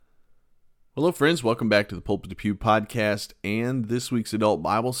Hello, friends. Welcome back to the Pulpit to Pew podcast and this week's adult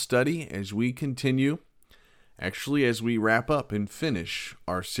Bible study as we continue, as we wrap up and finish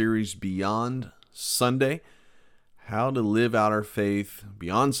our series Beyond Sunday, how to live out our faith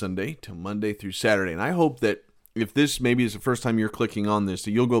beyond Sunday to Monday through Saturday. And I hope that if this maybe is the first time you're clicking on this,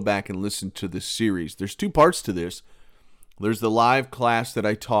 that you'll go back and listen to this series. There's two parts to this. There's the live class that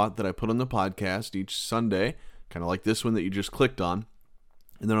I taught that I put on the podcast each Sunday, kind of like this one that you just clicked on.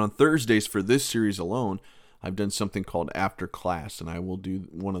 And then on Thursdays for this series alone, I've done something called After Class, and I will do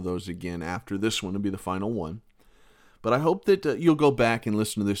one of those again after this one to be the final one. But I hope that you'll go back and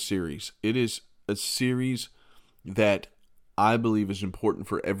listen to this series. It is a series that I believe is important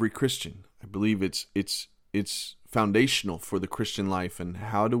for every Christian. I believe it's foundational for the Christian life and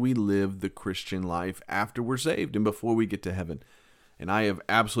how do we live the Christian life after we're saved and before we get to heaven. And I have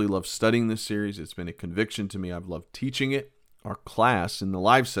absolutely loved studying this series. It's been a conviction to me. I've loved teaching it. Our class in the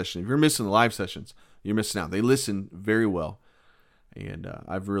live session, if you're missing the live sessions, you're missing out. They listen very well, and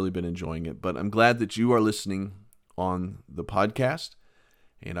I've really been enjoying it. But I'm glad that you are listening on the podcast,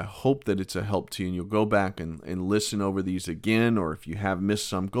 and I hope that it's a help to you, and you'll go back and listen over these again, or if you have missed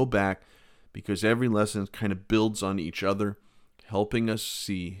some, go back, because every lesson kind of builds on each other, helping us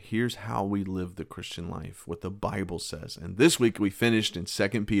see, here's how we live the Christian life, what the Bible says. And this week we finished in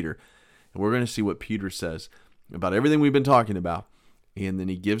 2 Peter, and we're going to see what Peter says about everything we've been talking about. And then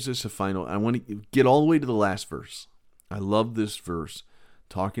he gives us a final, I want to get all the way to the last verse. I love this verse,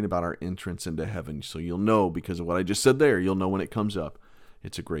 talking about our entrance into heaven. So you'll know, because of what I just said there, you'll know when it comes up.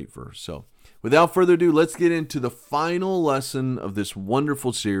 It's a great verse. So without further ado, let's get into the final lesson of this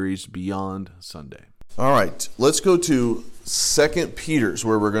wonderful series, Beyond Sunday. All right, let's go to 2 Peter's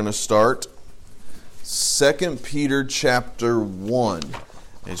where we're going to start. 2 Peter chapter 1.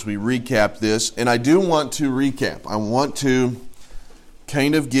 As we recap this, and I do want to recap. I want to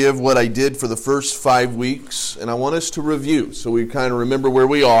kind of give what I did for the first 5 weeks, and I want us to review so we kind of remember where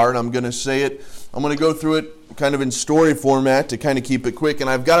we are, and I'm going to say it, I'm going to go through it kind of in story format to kind of keep it quick, and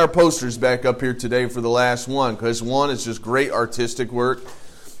I've got our posters back up here today for the last one, because one is just great artistic work,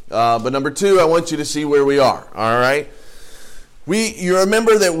 but number two, I want you to see where we are, all right? You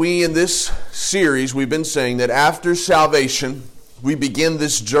remember that in this series, we've been saying that after salvation, we begin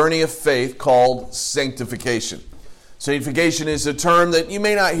this journey of faith called sanctification. Sanctification is a term that you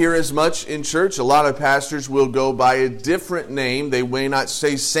may not hear as much in church. A lot of pastors will go by a different name. They may not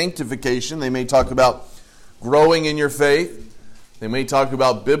say sanctification. They may talk about growing in your faith. They may talk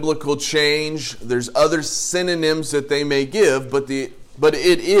about biblical change. There's other synonyms that they may give, but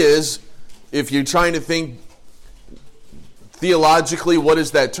it is, if you're trying to think theologically, what is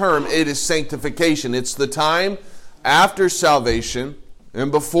that term? It is sanctification. It's the time after salvation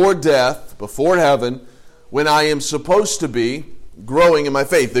and before death, before heaven, when I am supposed to be growing in my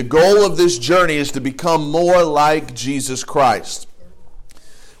faith. The goal of this journey is to become more like Jesus Christ.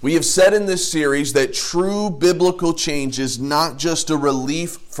 We have said in this series that true biblical change is not just a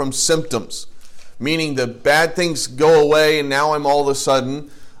relief from symptoms, meaning the bad things go away and now I'm all of a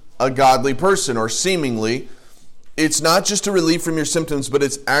sudden a godly person, or seemingly. It's not just a relief from your symptoms, but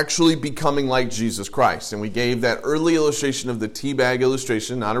it's actually becoming like Jesus Christ. And we gave that early illustration of the tea bag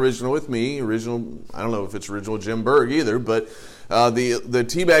illustration, not original with me, I don't know if it's original with Jim Berg either, but the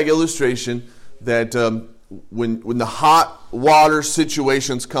tea bag illustration that when the hot water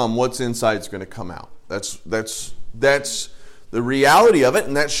situations come, what's inside is going to come out. That's the reality of it,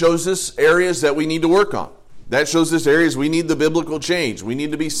 and that shows us areas that we need to work on. That shows us areas we need the biblical change. We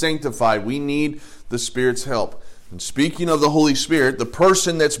need to be sanctified. We need the Spirit's help. And speaking of the Holy Spirit, the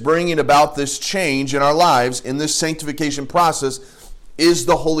person that's bringing about this change in our lives in this sanctification process is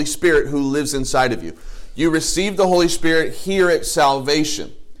the Holy Spirit who lives inside of you. You receive the Holy Spirit here at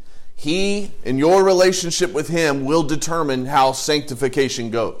salvation. He, in your relationship with Him, will determine how sanctification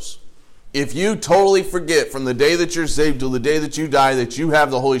goes. If you totally forget from the day that you're saved till the day that you die that you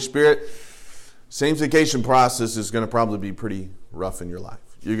have the Holy Spirit, sanctification process is going to probably be pretty rough in your life.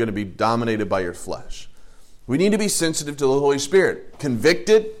 You're going to be dominated by your flesh. We need to be sensitive to the Holy Spirit,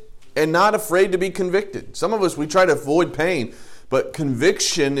 convicted and not afraid to be convicted. Some of us, we try to avoid pain, but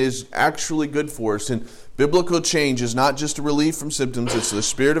conviction is actually good for us. And biblical change is not just a relief from symptoms. It's the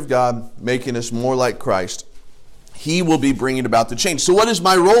Spirit of God making us more like Christ. He will be bringing about the change. So what is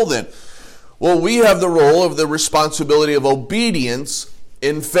my role then? Well, we have the role of the responsibility of obedience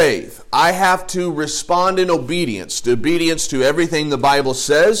in faith. I have to respond in obedience to everything the Bible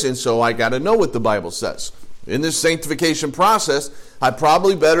says, and so I got to know what the Bible says. In this sanctification process, I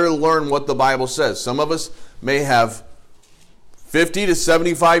probably better learn what the Bible says. Some of us may have 50 to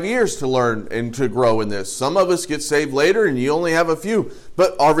 75 years to learn and to grow in this. Some of us get saved later and you only have a few.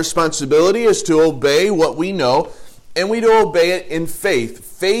 But our responsibility is to obey what we know, and we to obey it in faith.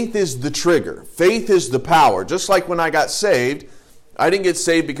 Faith is the trigger. Faith is the power. Just like when I got saved, I didn't get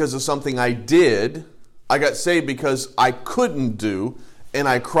saved because of something I did. I got saved because I couldn't do, and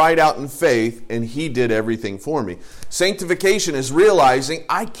I cried out in faith, and He did everything for me. Sanctification is realizing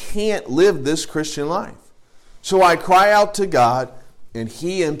I can't live this Christian life. So I cry out to God, and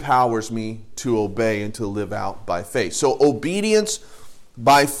He empowers me to obey and to live out by faith. So obedience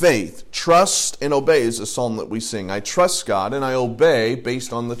by faith. Trust and obey is a psalm that we sing. I trust God, and I obey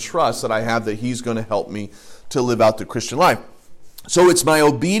based on the trust that I have that He's going to help me to live out the Christian life. So it's my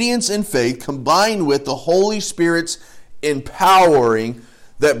obedience and faith combined with the Holy Spirit's empowering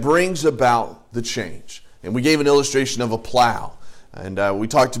that brings about the change. And we gave an illustration of a plow. And we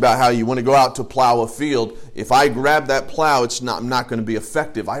talked about how you want to go out to plow a field. If I grab that plow, I'm not going to be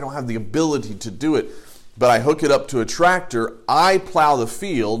effective. I don't have the ability to do it. But I hook it up to a tractor. I plow the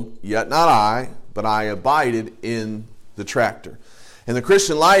field, yet not I, but I abided in the tractor. And the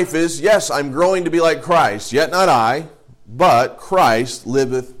Christian life is, yes, I'm growing to be like Christ, yet not I, but Christ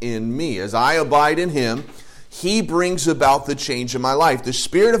liveth in me. As I abide in Him, He brings about the change in my life. The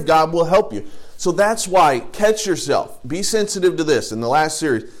Spirit of God will help you. So that's why, catch yourself. Be sensitive to this in the last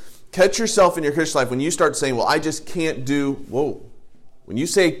series. Catch yourself in your Christian life when you start saying, well, I just can't do, whoa. When you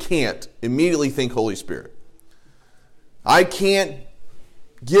say can't, immediately think Holy Spirit. I can't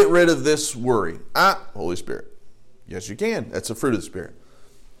get rid of this worry. Holy Spirit. Yes, you can. That's a fruit of the Spirit.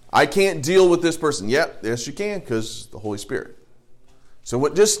 I can't deal with this person. Yep, yes, you can, because the Holy Spirit. So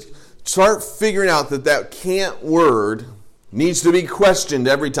just start figuring out that can't word needs to be questioned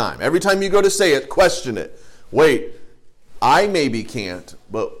every time. Every time you go to say it, question it. Wait, I maybe can't,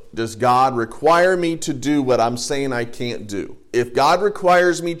 but does God require me to do what I'm saying I can't do? If God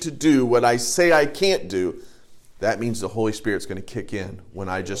requires me to do what I say I can't do, that means the Holy Spirit's going to kick in when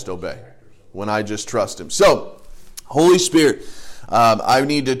I just obey, when I just trust Him. So, Holy Spirit, I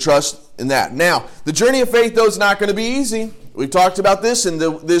need to trust in that. Now, the journey of faith, though, is not going to be easy. We've talked about this in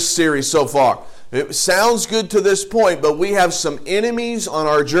this series so far. It sounds good to this point, but we have some enemies on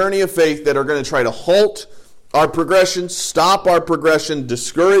our journey of faith that are going to try to halt our progression, stop our progression,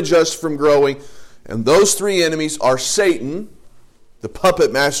 discourage us from growing. And those three enemies are Satan, the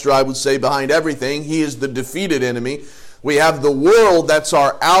puppet master, I would say, behind everything. He is the defeated enemy. We have the world, that's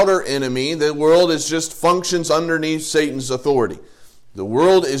our outer enemy. The world just functions underneath Satan's authority. The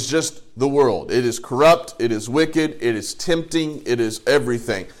world is just the world. It is corrupt, it is wicked, it is tempting, it is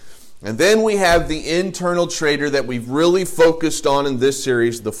everything. And then we have the internal traitor that we've really focused on in this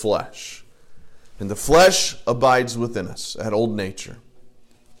series, the flesh. And the flesh abides within us, that old nature.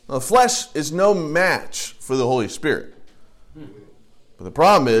 Now, the flesh is no match for the Holy Spirit. But the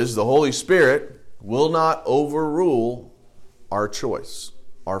problem is the Holy Spirit will not overrule our choice,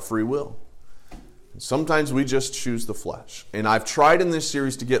 our free will. And sometimes we just choose the flesh. And I've tried in this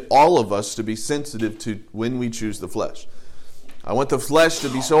series to get all of us to be sensitive to when we choose the flesh. I want the flesh to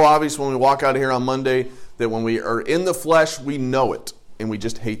be so obvious when we walk out of here on Monday that when we are in the flesh, we know it, and we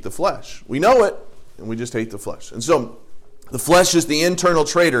just hate the flesh. We know it, and we just hate the flesh. And so the flesh is the internal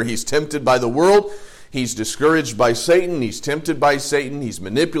traitor. He's tempted by the world. He's discouraged by Satan. He's tempted by Satan. He's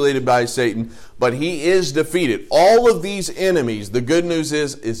manipulated by Satan. But he is defeated. All of these enemies, the good news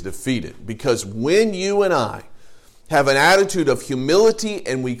is defeated. Because when you and I have an attitude of humility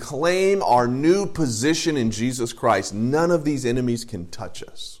and we claim our new position in Jesus Christ, none of these enemies can touch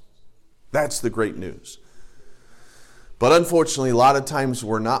us. That's the great news. But unfortunately, a lot of times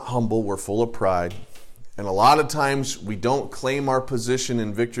we're not humble. We're full of pride. And a lot of times we don't claim our position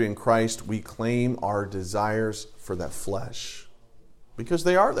in victory in Christ. We claim our desires for that flesh because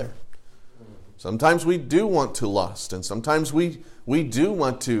they are there. Sometimes we do want to lust, and sometimes we do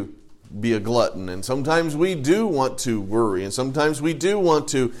want to be a glutton, and sometimes we do want to worry, and sometimes we do want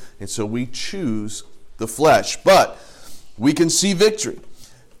to, and so we choose the flesh. But we can see victory.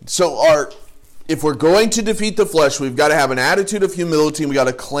 So if we're going to defeat the flesh, we've got to have an attitude of humility, and we've got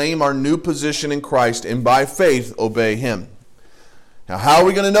to claim our new position in Christ, and by faith, obey Him. Now, how are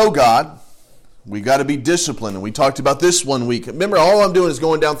we going to know God? We've got to be disciplined, and we talked about this one week. Remember, all I'm doing is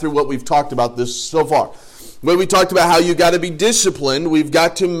going down through what we've talked about this so far. When we talked about how you've got to be disciplined, we've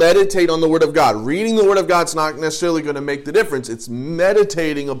got to meditate on the Word of God. Reading the Word of God is not necessarily going to make the difference. It's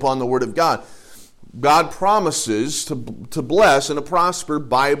meditating upon the Word of God. God promises to bless and to prosper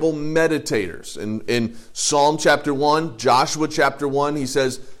Bible meditators. In Psalm chapter 1, Joshua chapter 1, he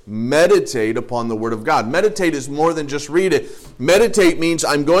says, meditate upon the Word of God. Meditate is more than just read it. Meditate means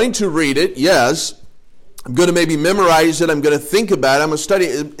I'm going to read it, yes. I'm going to maybe memorize it. I'm going to think about it. I'm going to study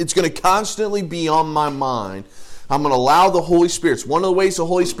it. It's going to constantly be on my mind. I'm going to allow the Holy Spirit. It's one of the ways the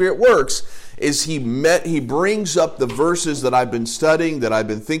Holy Spirit works is He brings up the verses that I've been studying, that I've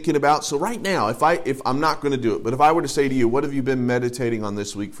been thinking about. So right now, if I'm not going to do it, but if I were to say to you, what have you been meditating on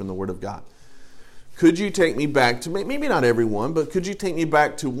this week from the Word of God? Could you take me back to, maybe not everyone, but could you take me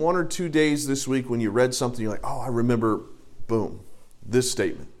back to 1 or 2 days this week when you read something, you're like, oh, I remember, boom, this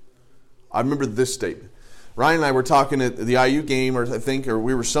statement. I remember this statement. Ryan and I were talking at the IU game, or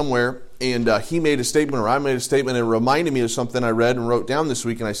we were somewhere, and he made a statement, or I made a statement, and it reminded me of something I read and wrote down this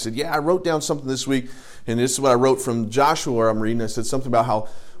week. And I said, yeah, I wrote down something this week, and this is what I wrote from Joshua where I'm reading. I said something about how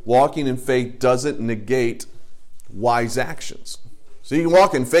walking in faith doesn't negate wise actions. So you can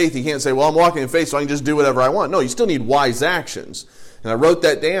walk in faith. You can't say, well, I'm walking in faith, so I can just do whatever I want. No, you still need wise actions. And I wrote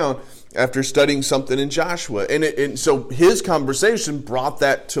that down after studying something in Joshua. And so his conversation brought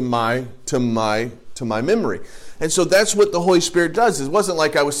that to my memory. And so that's what the Holy Spirit does. It wasn't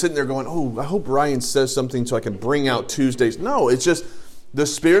like I was sitting there going, oh, I hope Ryan says something so I can bring out Tuesdays. No, it's just the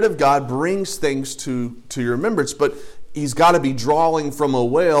Spirit of God brings things to your remembrance, but He's got to be drawing from a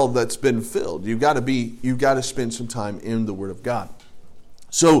well that's been filled. You've got to spend some time in the Word of God.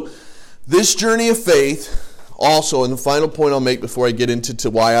 So this journey of faith also, and the final point I'll make before I get into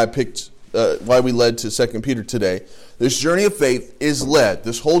why we led to 2 Peter today, this journey of faith is led,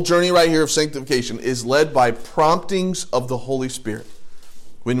 this whole journey right here of sanctification is led by promptings of the Holy Spirit.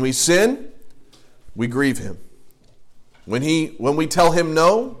 When we sin, we grieve Him. When we tell Him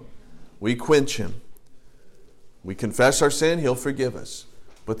no, we quench Him. We confess our sin, He'll forgive us.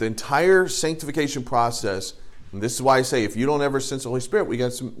 But the entire sanctification process, and this is why I say if you don't ever sense the Holy Spirit,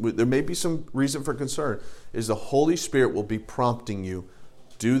 there may be some reason for concern, is the Holy Spirit will be prompting you,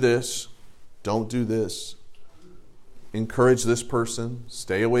 do this, don't do this. Encourage this person.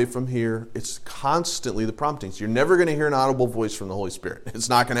 Stay away from here. It's constantly the promptings. You're never going to hear an audible voice from the Holy Spirit. It's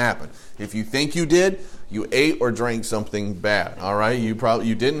not going to happen. If you think you did, you ate or drank something bad. All right? You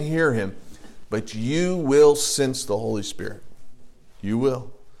didn't hear Him, but you will sense the Holy Spirit. You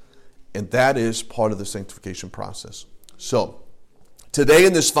will. And that is part of the sanctification process. So, today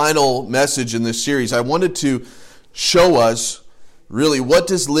in this final message in this series, I wanted to show us really what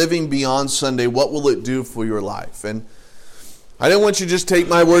does living beyond Sunday, what will it do for your life? And I didn't want you to just take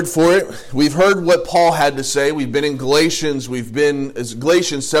my word for it. We've heard what Paul had to say. We've been in Galatians. We've been in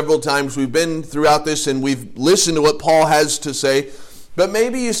Galatians several times. We've been throughout this and we've listened to what Paul has to say. But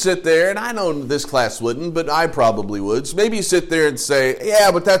maybe you sit there, and I know this class wouldn't, but I probably would. So maybe you sit there and say,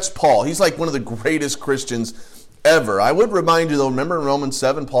 yeah, but that's Paul. He's like one of the greatest Christians ever. I would remind you, though, remember in Romans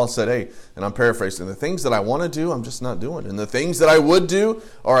 7, Paul said, hey, and I'm paraphrasing, the things that I want to do, I'm just not doing. And the things that I would do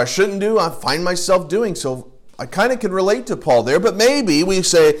or I shouldn't do, I find myself doing. So I kind of can relate to Paul there. But maybe we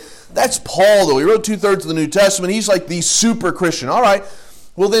say, that's Paul, though. He wrote 2/3 of the New Testament. He's like the super Christian. All right.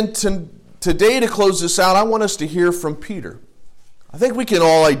 Well, then today to close this out, I want us to hear from Peter. I think we can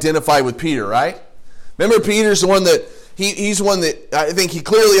all identify with Peter, right? Remember, Peter's the one that, he's the one that I think he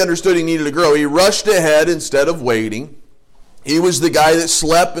clearly understood he needed to grow. He rushed ahead instead of waiting. He was the guy that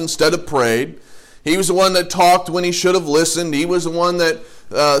slept instead of prayed. He was the one that talked when he should have listened. He was the one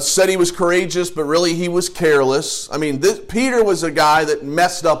that said he was courageous, but really he was careless. I mean, Peter was a guy that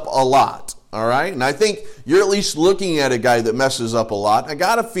messed up a lot. All right, and I think you're at least looking at a guy that messes up a lot. I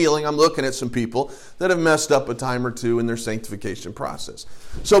got a feeling I'm looking at some people that have messed up a time or two in their sanctification process.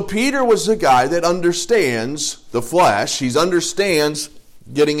 So Peter was a guy that understands the flesh. He understands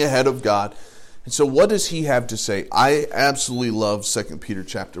getting ahead of God. And so what does he have to say? I absolutely love 2 Peter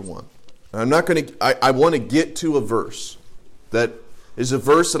chapter 1. I'm not going to, I want to get to a verse that is a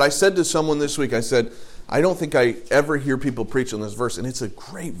verse that I said to someone this week. I said, I don't think I ever hear people preach on this verse, and it's a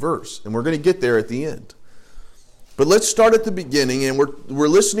great verse, and we're going to get there at the end. But let's start at the beginning, and we're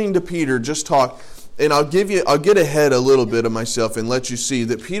listening to Peter just talk, and I'll get ahead a little bit of myself and let you see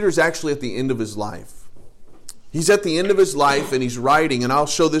that Peter's actually at the end of his life. He's at the end of his life, and he's writing, and I'll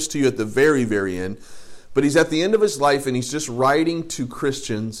show this to you at the very, very end, but he's at the end of his life, and he's just writing to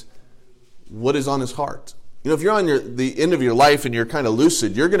Christians what is on his heart. You know, if you're on the end of your life and you're kind of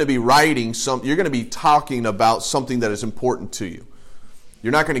lucid, you're going to be writing you're going to be talking about something that is important to you.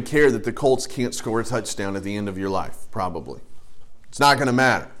 You're not going to care that the Colts can't score a touchdown at the end of your life, probably. It's not going to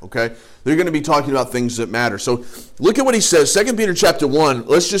matter, okay? They're going to be talking about things that matter. So look at what he says. 2 Peter chapter 1,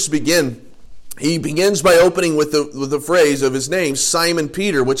 let's just begin. He begins by opening with the phrase of his name, Simon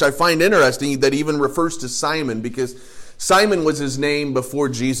Peter, which I find interesting that he even refers to Simon, because Simon was his name before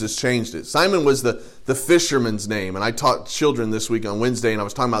Jesus changed it. Simon was the fisherman's name. And I taught children this week on Wednesday, and I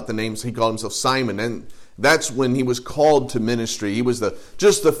was talking about the names. He called himself Simon. And that's when he was called to ministry. He was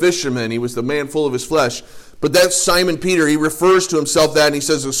just the fisherman. He was the man full of his flesh. But that's Simon Peter. He refers to himself that, and he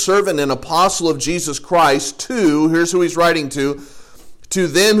says, a servant and apostle of Jesus Christ to, here's who he's writing to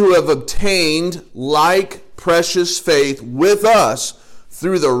them who have obtained like precious faith with us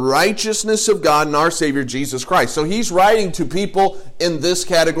through the righteousness of God and our Savior Jesus Christ. So he's writing to people in this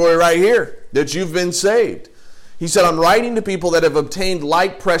category right here, that you've been saved. He said, I'm writing to people that have obtained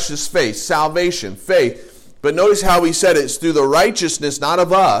like precious faith, salvation, faith. But notice how he said it's through the righteousness, not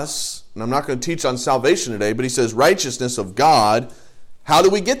of us. And I'm not going to teach on salvation today, but he says righteousness of God. How do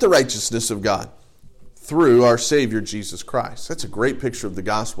we get the righteousness of God? Through our Savior, Jesus Christ. That's a great picture of the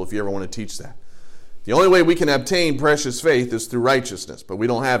gospel if you ever want to teach that. The only way we can obtain precious faith is through righteousness, but we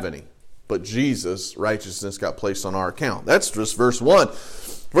don't have any. But Jesus' righteousness got placed on our account. That's just verse 1.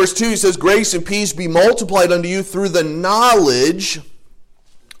 Verse 2, he says, grace and peace be multiplied unto you through the knowledge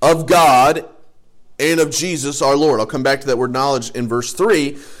of God and of Jesus our Lord. I'll come back to that word knowledge in verse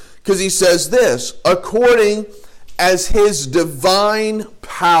 3, because he says this, according as his divine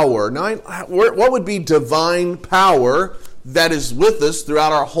power. Now, what would be divine power that is with us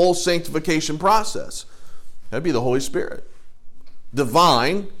throughout our whole sanctification process? That'd be the Holy Spirit.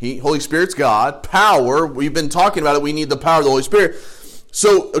 Divine, Holy Spirit's God. Power, we've been talking about it, we need the power of the Holy Spirit.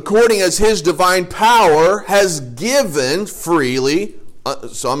 So, according as his divine power has given freely,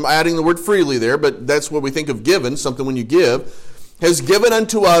 so I'm adding the word freely there, but that's what we think of given, something when you give, has given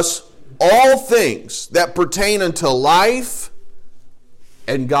unto us all things that pertain unto life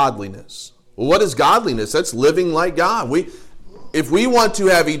and godliness. Well, what is godliness? That's living like God. If we want to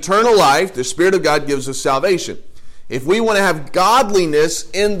have eternal life, the Spirit of God gives us salvation. If we want to have godliness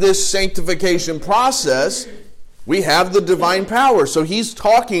in this sanctification process, we have the divine power. So he's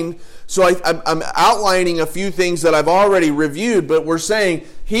talking, I'm outlining a few things that I've already reviewed, but we're saying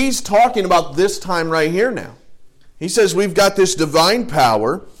he's talking about this time right here now. He says we've got this divine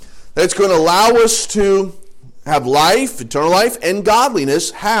power that's going to allow us to have life, eternal life, and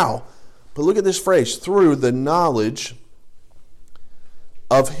godliness. How? But look at this phrase, through the knowledge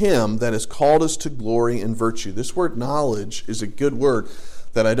of him that has called us to glory and virtue. This word knowledge is a good word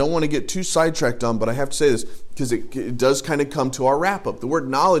that I don't want to get too sidetracked on, but I have to say this because it does kind of come to our wrap-up. The word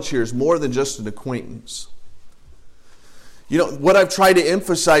knowledge here is more than just an acquaintance. You know, what I've tried to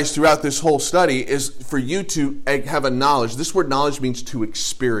emphasize throughout this whole study is for you to have a knowledge. This word knowledge means to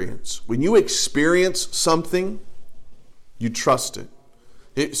experience. When you experience something, you trust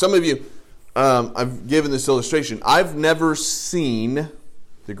it. Some of you, I've given this illustration. I've never seen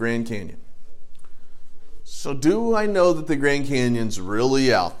the Grand Canyon. So do I know that the Grand Canyon's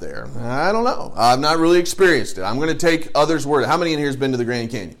really out there? I don't know. I've not really experienced it. I'm going to take others' word. How many in here has been to the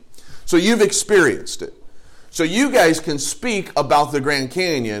Grand Canyon? So you've experienced it. So you guys can speak about the Grand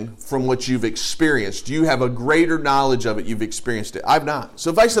Canyon from what you've experienced. You have a greater knowledge of it. You've experienced it. I've not. So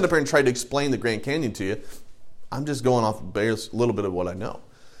if I sit up here and try to explain the Grand Canyon to you, I'm just going off a little bit of what I know.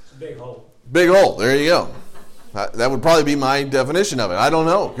 It's a big hole. Big hole. There you go. That would probably be my definition of it. I don't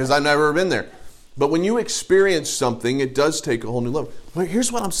know because I've never been there. But when you experience something, it does take a whole new level. But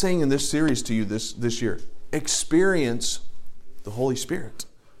here's what I'm saying in this series to you this year. Experience the Holy Spirit.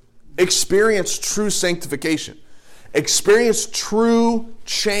 Experience true sanctification. Experience true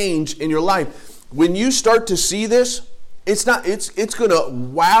change in your life. When you start to see this, it's going to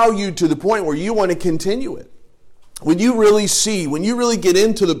wow you to the point where you want to continue it. When you really get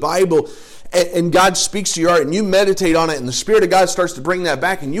into the Bible and God speaks to your heart and you meditate on it and the Spirit of God starts to bring that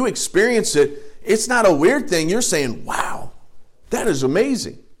back and you experience it, it's not a weird thing. You're saying, wow, that is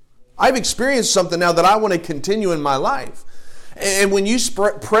amazing. I've experienced something now that I want to continue in my life. And when you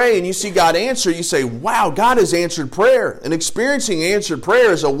pray and you see God answer, you say, wow, God has answered prayer. And experiencing answered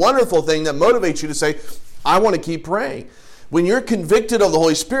prayer is a wonderful thing that motivates you to say, I want to keep praying. When you're convicted of the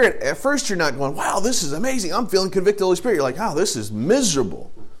Holy Spirit, at first you're not going, wow, this is amazing. I'm feeling convicted of the Holy Spirit. You're like, oh, this is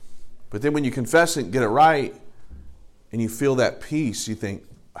miserable. But then when you confess it and get it right, and you feel that peace, you think,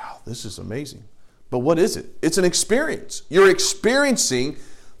 wow, this is amazing. But what is it? It's an experience. You're experiencing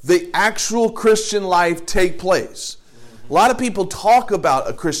the actual Christian life take place. A lot of people talk about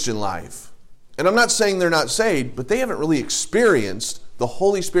a Christian life. And I'm not saying they're not saved, but they haven't really experienced the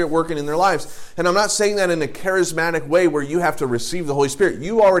Holy Spirit working in their lives. And I'm not saying that in a charismatic way where you have to receive the Holy Spirit.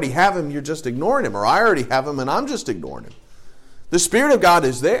 You already have Him, you're just ignoring Him. Or I already have Him and I'm just ignoring Him. The Spirit of God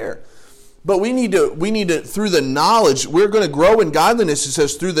is there. But we need to, through the knowledge, we're going to grow in godliness, it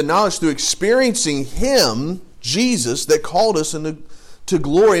says, through the knowledge, through experiencing Him, Jesus, that called us into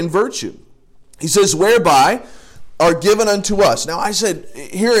glory and virtue. He says, whereby are given unto us. Now I said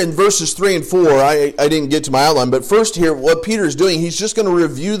here in verses 3 and 4, I didn't get to my outline, but first here what Peter is doing, he's just going to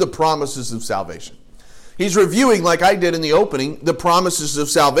review the promises of salvation. He's reviewing, like I did in the opening, the promises of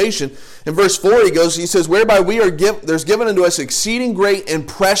salvation. In verse 4 he says, whereby there's given unto us exceeding great and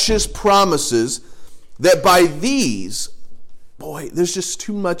precious promises, that by these, boy, there's just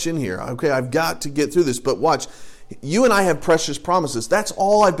too much in here. Okay, I've got to get through this, but watch. You and I have precious promises. That's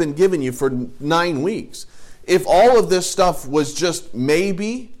all I've been giving you for 9 weeks. If all of this stuff was just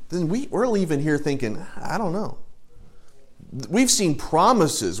maybe, then we're leaving here thinking, I don't know. We've seen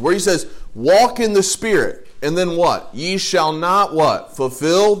promises where he says, walk in the Spirit. And then what? Ye shall not what?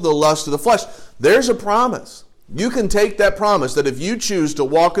 Fulfill the lust of the flesh. There's a promise. You can take that promise that if you choose to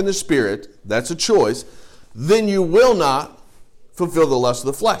walk in the Spirit, that's a choice, then you will not fulfill the lust of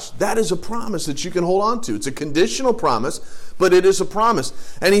the flesh. That is a promise that you can hold on to. It's a conditional promise, but it is a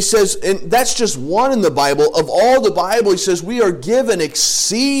promise. And he says, and that's just one in the Bible. Of all the Bible, he says, we are given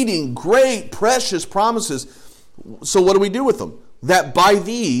exceeding great, precious promises. So what do we do with them? That by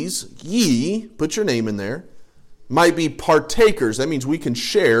these, ye, put your name in there, might be partakers. That means we can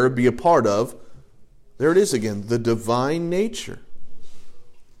share, be a part of, there it is again, the divine nature.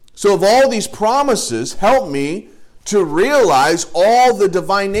 So of all these promises, help me to realize all the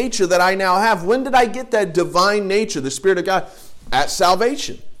divine nature that I now have. When did I get that divine nature, the Spirit of God? At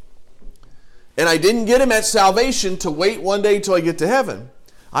salvation. And I didn't get him at salvation to wait one day till I get to heaven.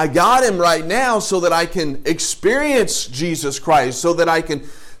 I got him right now so that I can experience Jesus Christ, so that I can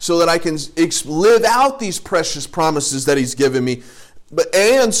live out these precious promises that he's given me.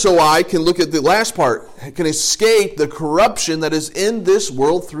 And so I can look at the last part, I can escape the corruption that is in this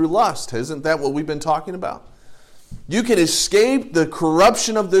world through lust. Isn't that what we've been talking about? You can escape the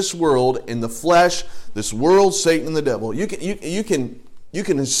corruption of this world in the flesh, this world, Satan, and the devil. You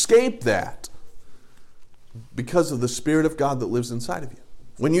can escape that because of the Spirit of God that lives inside of you.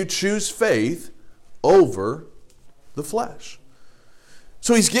 When you choose faith over the flesh.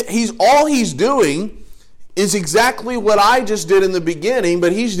 So all he's doing is exactly what I just did in the beginning,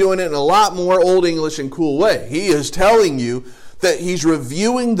 but he's doing it in a lot more Old English and cool way. He is telling you that he's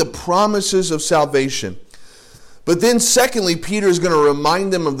reviewing the promises of salvation. But then secondly, Peter is going to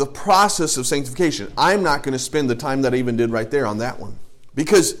remind them of the process of sanctification. I'm not going to spend the time that I even did right there on that one.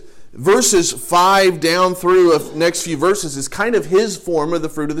 Because verses 5 down through the next few verses is kind of his form of the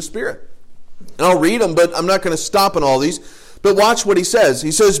fruit of the Spirit. And I'll read them, but I'm not going to stop on all these. But watch what he says.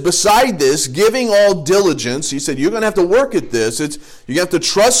 He says, beside this, giving all diligence. He said, you're going to have to work at this. You have to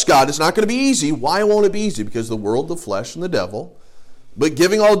trust God. It's not going to be easy. Why won't it be easy? Because the world, the flesh, and the devil. But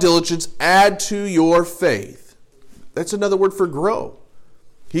giving all diligence, add to your faith. That's another word for grow.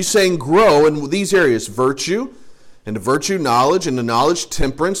 He's saying grow in these areas. Virtue, and to virtue, knowledge, and to knowledge,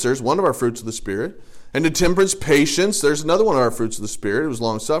 temperance. There's one of our fruits of the Spirit. And to temperance, patience. There's another one of our fruits of the Spirit. It was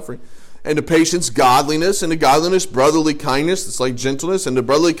long-suffering. And to patience, godliness. And to godliness, brotherly kindness. It's like gentleness. And to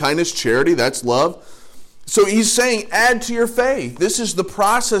brotherly kindness, charity. That's love. So he's saying, add to your faith. This is the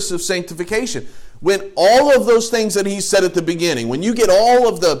process of sanctification. When all of those things that he said at the beginning, when you get all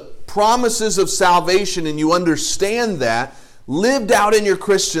of the promises of salvation and you understand that, lived out in your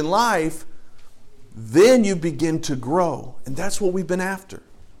Christian life, then you begin to grow. And that's what we've been after.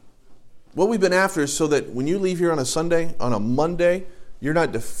 What we've been after is so that when you leave here on a Sunday, on a Monday, you're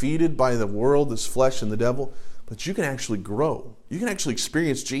not defeated by the world, this flesh, and the devil, but you can actually grow. You can actually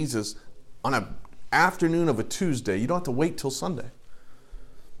experience Jesus on an afternoon of a Tuesday. You don't have to wait till Sunday.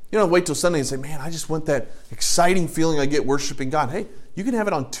 You don't wait till Sunday and say, man, I just want that exciting feeling I get worshiping God. Hey, you can have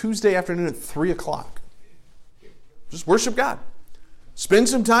it on Tuesday afternoon at 3 o'clock. Just worship God. Spend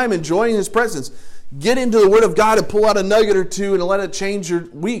some time enjoying His presence. Get into the Word of God and pull out a nugget or two and let it change your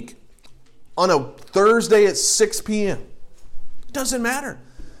week. On a Thursday at 6 p.m. It doesn't matter.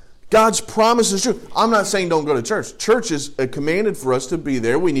 God's promise is true. I'm not saying don't go to church. Church is commanded for us to be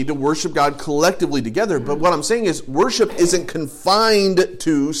there. We need to worship God collectively together. But what I'm saying is worship isn't confined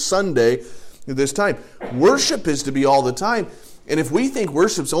to Sunday at this time. Worship is to be all the time. And if we think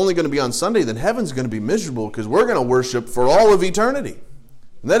worship's only going to be on Sunday, then heaven's going to be miserable because we're going to worship for all of eternity.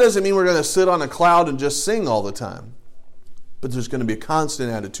 And that doesn't mean we're going to sit on a cloud and just sing all the time. But there's going to be a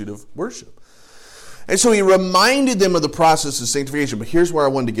constant attitude of worship. And so he reminded them of the process of sanctification. But here's where I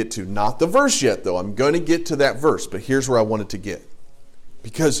wanted to get to. Not the verse yet, though. I'm going to get to that verse. But here's where I wanted to get.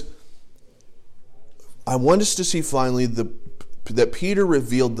 Because I want us to see finally that Peter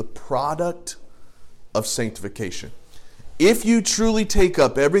revealed the product of sanctification. If you truly take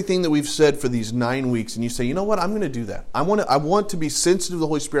up everything that we've said for these 9 weeks and you say, you know what, I'm going to do that. I want to be sensitive to the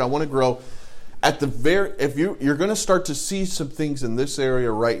Holy Spirit. I want to grow. if you're going to start to see some things in this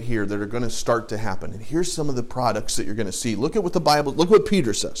area right here that are going to start to happen. And here's some of the products that you're going to see. Look at what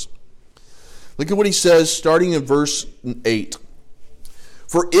Peter says. Look at what he says starting in verse 8.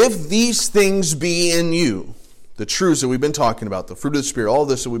 For if these things be in you, the truths that we've been talking about, the fruit of the Spirit, all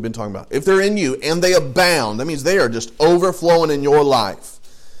this that we've been talking about, if they're in you and they abound, that means they are just overflowing in your life.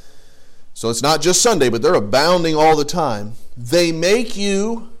 So it's not just Sunday, but they're abounding all the time. They make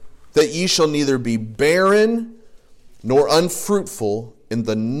you that ye shall neither be barren nor unfruitful in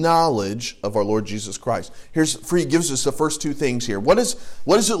the knowledge of our Lord Jesus Christ. He gives us the first two things here. What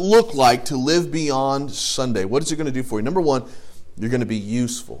does it look like to live beyond Sunday? What is it going to do for you? Number one, you're going to be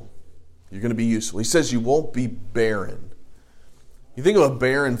useful. You're going to be useful. He says you won't be barren. You think of a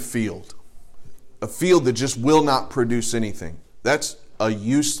barren field, a field that just will not produce anything. That's a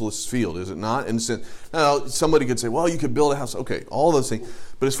useless field, is it not? And now somebody could say, well, you could build a house. Okay, all those things.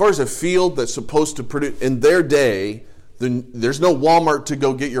 But as far as a field that's supposed to produce, in their day, there's no Walmart to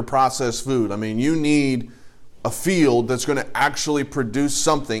go get your processed food. I mean, you need a field that's going to actually produce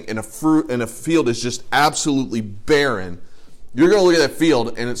something, and a field is just absolutely barren. You're going to look at that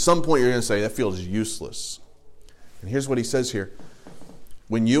field, and at some point you're going to say, that field is useless. And here's what he says here.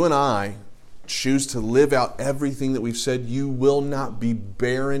 When you and I choose to live out everything that we've said, you will not be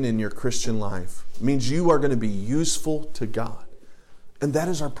barren in your Christian life. It means you are going to be useful to God. And that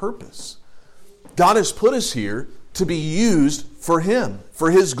is our purpose. God has put us here to be used for Him,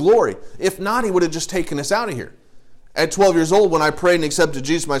 for His glory. If not, He would have just taken us out of here. At 12 years old, when I prayed and accepted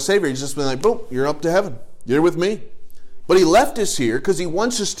Jesus my Savior, He's just been like, boom, you're up to heaven. You're with me. But He left us here because He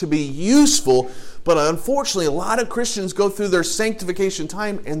wants us to be useful. But unfortunately, a lot of Christians go through their sanctification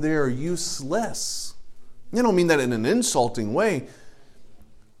time and they are useless. I don't mean that in an insulting way.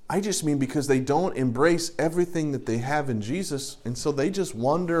 I just mean because they don't embrace everything that they have in Jesus, and so they just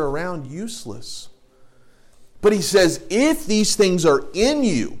wander around useless. But he says, if these things are in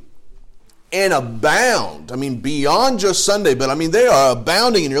you and abound, I mean beyond just Sunday, but I mean they are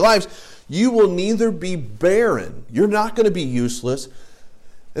abounding in your lives, you will neither be barren. You're not going to be useless.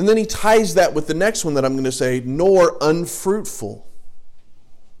 And then he ties that with the next one that I'm going to say, nor unfruitful.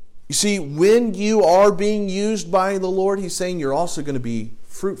 You see, when you are being used by the Lord, he's saying you're also going to be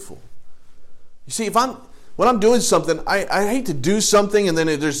fruitful. You see, when I'm doing something, I hate to do something and then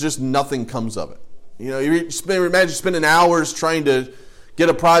there's just nothing comes of it. You know, imagine spending hours trying to get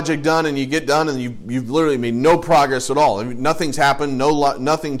a project done, and you get done and you've literally made no progress at all. I mean, nothing's happened,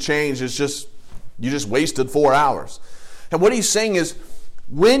 nothing changed. It's just, you just wasted 4 hours. And what he's saying is,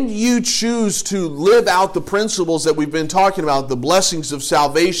 when you choose to live out the principles that we've been talking about, the blessings of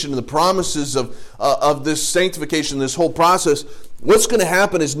salvation, the promises of this sanctification, this whole process, what's going to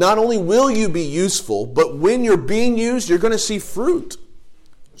happen is not only will you be useful, but when you're being used, you're going to see fruit.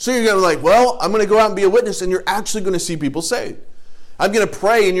 So you're going to be like, well, I'm going to go out and be a witness, and you're actually going to see people saved. I'm going to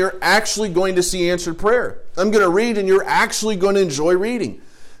pray, and you're actually going to see answered prayer. I'm going to read, and you're actually going to enjoy reading.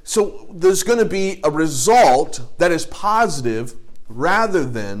 So there's going to be a result that is positive rather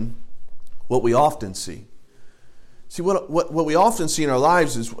than what we often see. See, what we often see in our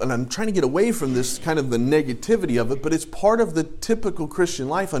lives is, and I'm trying to get away from this kind of the negativity of it, but it's part of the typical Christian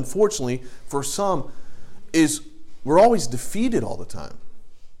life, unfortunately, for some, is we're always defeated all the time.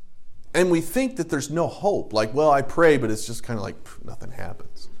 And we think that there's no hope. Like, well, I pray, but it's just kind of like, nothing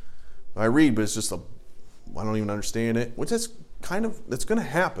happens. I read, but it's just I don't even understand it. Which that's going to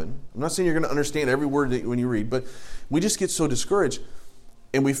happen. I'm not saying you're going to understand every word when you read, but we just get so discouraged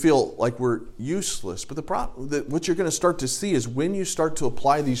and we feel like we're useless. But the problem, what you're going to start to see is when you start to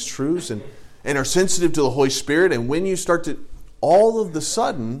apply these truths and are sensitive to the Holy Spirit, and when you start to, all of the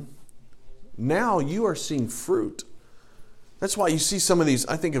sudden, now you are seeing fruit. That's why you see some of these.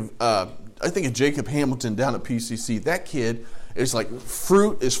 I think of Jacob Hamilton down at PCC. That kid is like,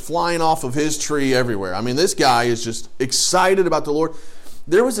 fruit is flying off of his tree everywhere. I mean, this guy is just excited about the Lord.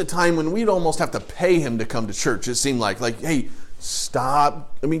 There was a time when we'd almost have to pay him to come to church. It seemed like, hey,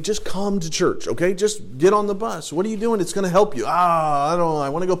 stop. I mean, just come to church, okay? Just get on the bus. What are you doing? It's going to help you. I don't know. I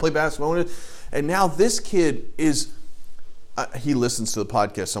want to go play basketball. And now this kid is, he listens to the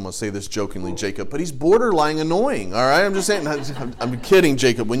podcast. Someone say this jokingly, Jacob, but he's borderline annoying, all right? I'm just saying, I'm kidding,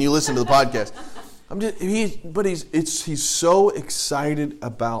 Jacob, when you listen to the podcast. He's so excited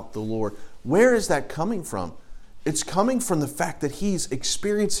about the Lord. Where is that coming from? It's coming from the fact that he's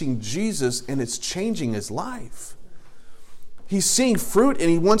experiencing Jesus and it's changing his life. He's seeing fruit and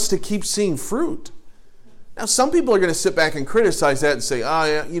he wants to keep seeing fruit. Now, some people are going to sit back and criticize that and say,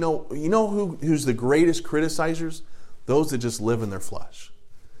 yeah, you know who's the greatest criticizers? Those that just live in their flesh.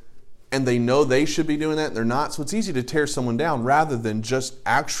 and they know they should be doing that, and they're not. So it's easy to tear someone down rather than just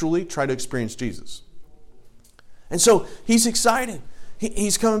actually try to experience Jesus. And so he's excited.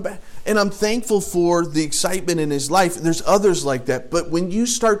 He's coming back. And I'm thankful for the excitement in his life. There's others like that. But when you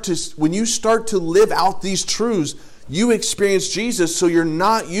start to live out these truths, you experience Jesus, so you're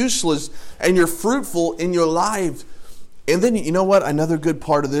not useless and you're fruitful in your life. And then, you know what? Another good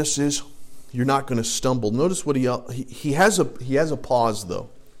part of this is you're not going to stumble. Notice what he has a pause, though.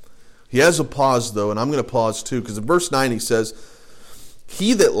 He has a pause, though, and I'm going to pause too, because in verse 9 he says,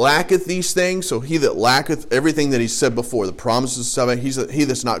 he that lacketh these things, so he that lacketh everything that he said before, the promises of salvation, he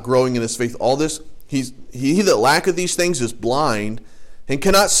that's not growing in his faith, all this, he that lacketh these things is blind and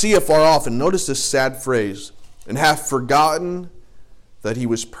cannot see afar off. And notice this sad phrase, and hath forgotten that he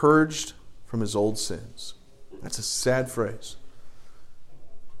was purged from his old sins. That's a sad phrase.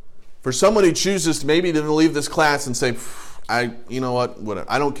 For someone who chooses to maybe to leave this class and say, you know what,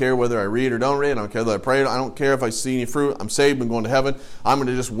 whatever. I don't care whether I read or don't read. I don't care whether I pray. I don't care if I see any fruit. I'm saved. I'm going to heaven. I'm going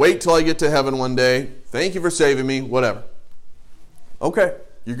to just wait till I get to heaven one day. Thank you for saving me. Whatever. Okay,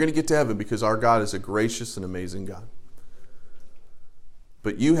 you're going to get to heaven because our God is a gracious and amazing God.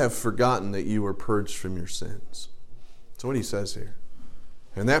 But you have forgotten that you were purged from your sins. That's what he says here.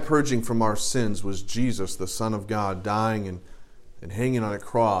 And that purging from our sins was Jesus, the Son of God, dying and hanging on a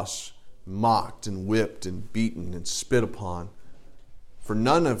cross, mocked and whipped and beaten and spit upon for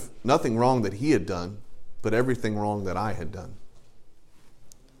nothing wrong that he had done, but everything wrong that I had done.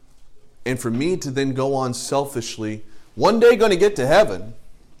 And for me to then go on selfishly, one day going to get to heaven,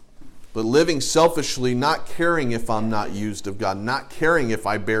 but living selfishly, not caring if I'm not used of God, not caring if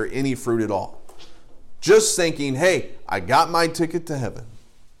I bear any fruit at all. Just thinking, hey, I got my ticket to heaven.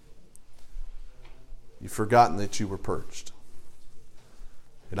 You've forgotten that you were purged.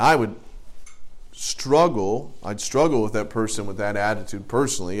 And I'd struggle with that person with that attitude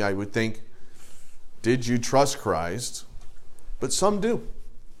personally. I would think, did you trust Christ? But some do.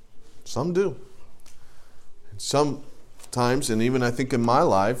 Some do. And sometimes, and even I think in my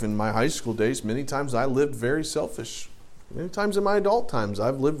life, in my high school days, many times I lived very selfish. Many times in my adult times,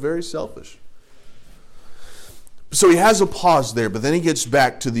 I've lived very selfish. So he has a pause there, but then he gets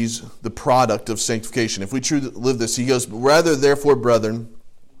back to the product of sanctification. If we truly live this, he goes, rather therefore, brethren,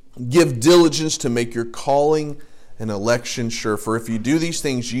 give diligence to make your calling and election sure. For if you do these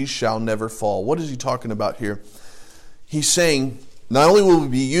things, ye shall never fall. What is he talking about here? He's saying, not only will we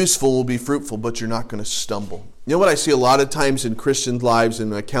be useful, we'll be fruitful, but you're not going to stumble. You know what I see a lot of times in Christian lives,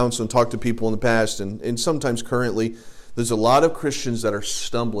 and I counsel and talk to people in the past, and sometimes currently, there's a lot of Christians that are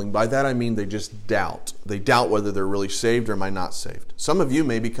stumbling. By that I mean they just doubt. They doubt whether they're really saved or am I not saved. Some of you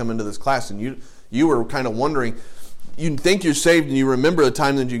maybe come into this class and you were kind of wondering, you think you're saved and you remember the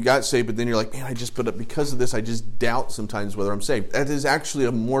time that you got saved, but then you're like, man, because of this, I just doubt sometimes whether I'm saved. That is actually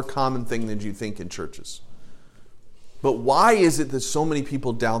a more common thing than you think in churches. But why is it that so many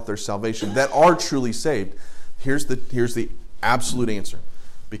people doubt their salvation that are truly saved? Here's the absolute answer.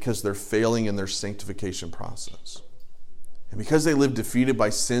 Because they're failing in their sanctification process. And because they live defeated by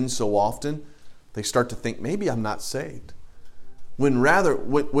sin so often, they start to think, maybe I'm not saved. When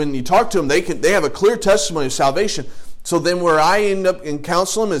you talk to them, they have a clear testimony of salvation. So then where I end up in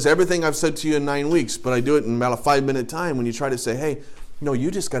counsel them is everything I've said to you in 9 weeks, but I do it in about a 5-minute time when you try to say, hey, no, you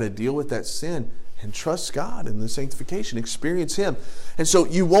just got to deal with that sin and trust God in the sanctification, experience Him. And so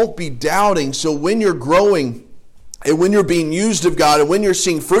you won't be doubting. So when you're growing and when you're being used of God and when you're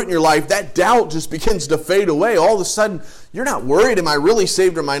seeing fruit in your life, that doubt just begins to fade away. All of a sudden, you're not worried, am I really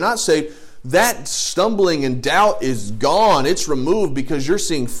saved or am I not saved? That stumbling and doubt is gone. It's removed because you're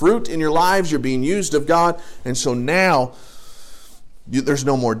seeing fruit in your lives. You're being used of God. And so now, there's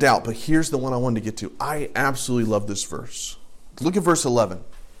no more doubt. But here's the one I wanted to get to. I absolutely love this verse. Look at verse 11.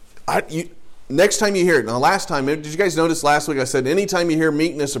 Next time you hear it. Now, last time, did you guys notice last week I said, anytime you hear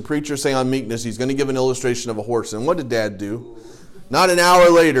meekness, a preacher say on meekness, he's going to give an illustration of a horse. And what did Dad do? Not an hour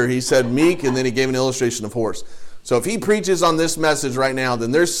later, he said meek, and then he gave an illustration of horse. So if he preaches on this message right now,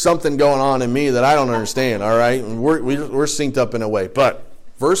 then there's something going on in me that I don't understand, all right? And we're synced up in a way. But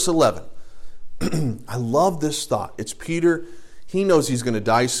verse 11, I love this thought. It's Peter. He knows he's going to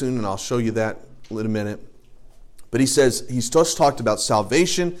die soon, and I'll show you that in a minute. But he says he's just talked about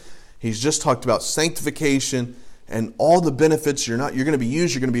salvation. He's just talked about sanctification and all the benefits. You're going to be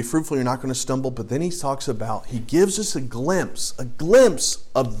used. You're going to be fruitful. You're not going to stumble. But then he gives us a glimpse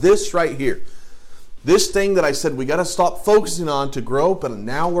of this right here. This thing that I said we got to stop focusing on to grow, but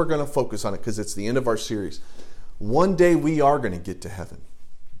now we're going to focus on it because it's the end of our series. One day we are going to get to heaven.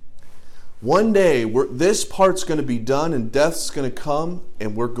 One day this part's going to be done and death's going to come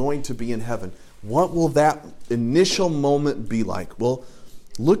and we're going to be in heaven. What will that initial moment be like? Well,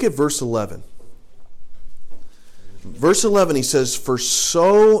 Look at verse 11. Verse 11, he says, "For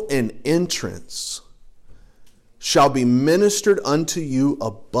so an entrance shall be ministered unto you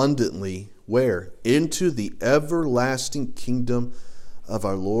abundantly." Where? Into the everlasting kingdom of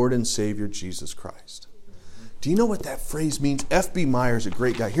our Lord and Savior Jesus Christ. Do you know what that phrase means? F.B. Meyer is a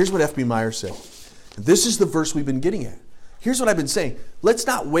great guy. Here's what F.B. Meyer said. This is the verse we've been getting at. Here's what I've been saying. Let's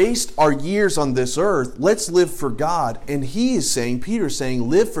not waste our years on this earth. Let's live for God. And he is saying, Peter is saying,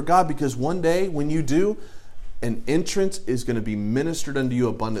 live for God, because one day when you do, an entrance is going to be ministered unto you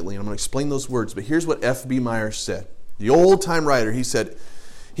abundantly. And I'm going to explain those words. But here's what F.B. Meyer said. The old-time writer, he said,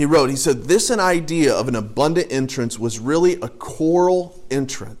 this an idea of an abundant entrance was really a choral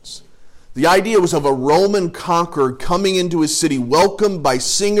entrance. The idea was of a Roman conqueror coming into his city, welcomed by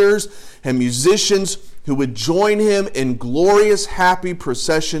singers and musicians who would join him in glorious, happy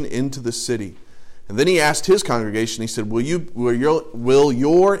procession into the city. And then he asked his congregation, he said, will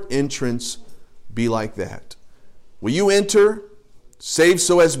your entrance be like that? Will you enter saved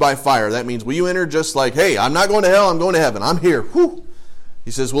so as by fire? That means, will you enter just like, hey, I'm not going to hell, I'm going to heaven, I'm here. Whew.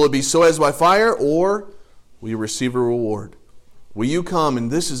 He says, will it be so as by fire, or will you receive a reward? Will you come,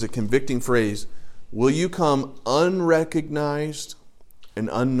 and this is a convicting phrase, will you come unrecognized and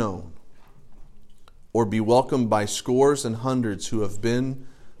unknown, or be welcomed by scores and hundreds who have been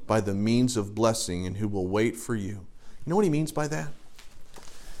by the means of blessing and who will wait for you? You know what he means by that?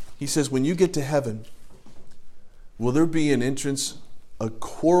 He says, when you get to heaven, will there be an entrance, a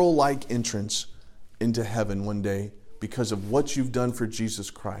choral-like entrance into heaven one day because of what you've done for Jesus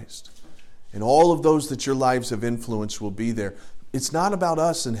Christ? And all of those that your lives have influenced will be there. It's not about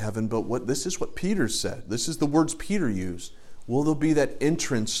us in heaven, but this is what Peter said. This is the words Peter used. Will there be that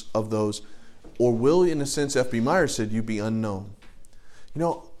entrance of those? Or will, in a sense, F.B. Meyer said, you be unknown? You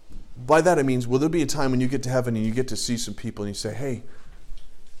know, by that it means, will there be a time when you get to heaven and you get to see some people and you say, hey,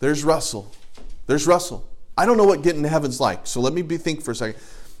 there's Russell. There's Russell. I don't know what getting to heaven's like, so let me think for a second.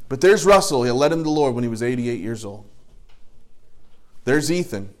 But there's Russell. He led him to the Lord when he was 88 years old. There's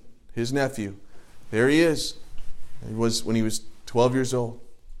Ethan, his nephew. There he is. He was when he was 12 years old.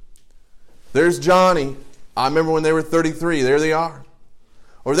 There's Johnny. I remember when they were 33. There they are.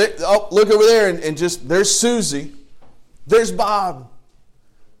 Or look over there and just, there's Susie. There's Bob.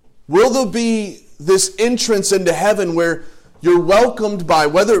 Will there be this entrance into heaven where you're welcomed by,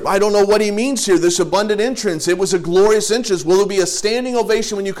 whether, I don't know what he means here, this abundant entrance. It was a glorious entrance. Will there be a standing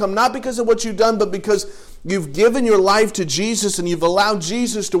ovation when you come, not because of what you've done, but because you've given your life to Jesus and you've allowed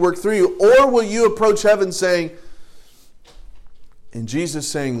Jesus to work through you? Or will you approach heaven saying, and Jesus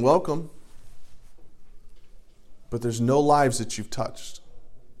saying, welcome, but there's no lives that you've touched.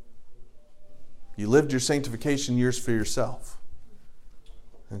 You lived your sanctification years for yourself.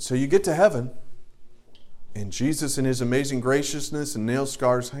 And so you get to heaven, and Jesus in his amazing graciousness and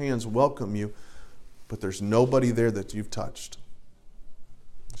nail-scarred hands welcome you, but there's nobody there that you've touched.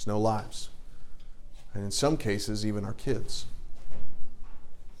 There's no lives. And in some cases, even our kids.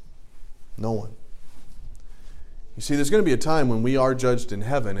 No one. You see, there's going to be a time when we are judged in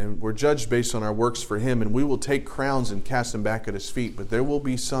heaven, and we're judged based on our works for him, and we will take crowns and cast them back at his feet, but there will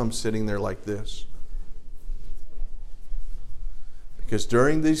be some sitting there like this. Because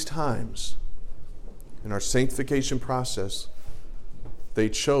during these times, in our sanctification process, they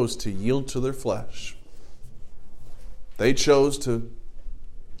chose to yield to their flesh. They chose to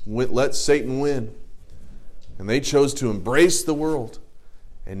let Satan win. And they chose to embrace the world.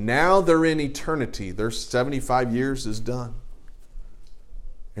 And now they're in eternity. Their 75 years is done.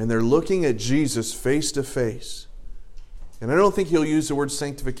 And they're looking at Jesus face to face. And I don't think he'll use the word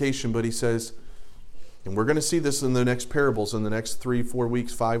sanctification, but he says, and we're going to see this in the next parables in the next 3, 4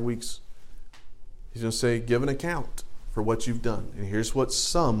 weeks, 5 weeks. He's going to say, give an account for what you've done. And here's what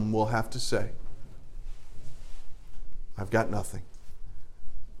some will have to say. I've got nothing.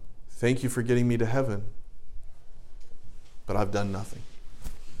 Thank you for getting me to heaven, but I've done nothing.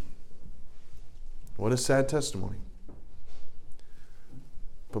 What a sad testimony.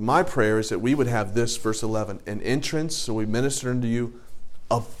 But my prayer is that we would have this, verse 11, an entrance, so we minister unto you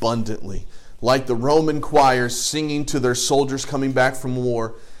abundantly. Like the Roman choirs singing to their soldiers coming back from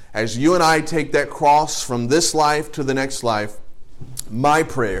war. As you and I take that cross from this life to the next life, my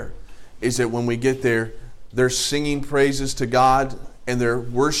prayer is that when we get there, they're singing praises to God and they're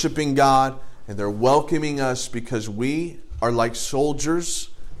worshiping God and they're welcoming us because we are like soldiers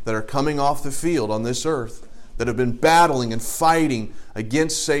that are coming off the field on this earth that have been battling and fighting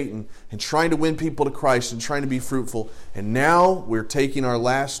against Satan and trying to win people to Christ and trying to be fruitful. And now we're taking our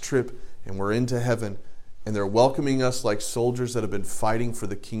last trip and we're into heaven. And they're welcoming us like soldiers that have been fighting for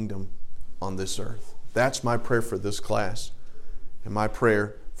the kingdom on this earth. That's my prayer for this class. And my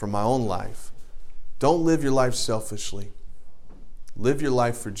prayer for my own life, don't live your life selfishly. Live your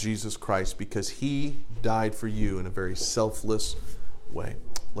life for Jesus Christ because He died for you in a very selfless way.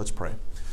 Let's pray.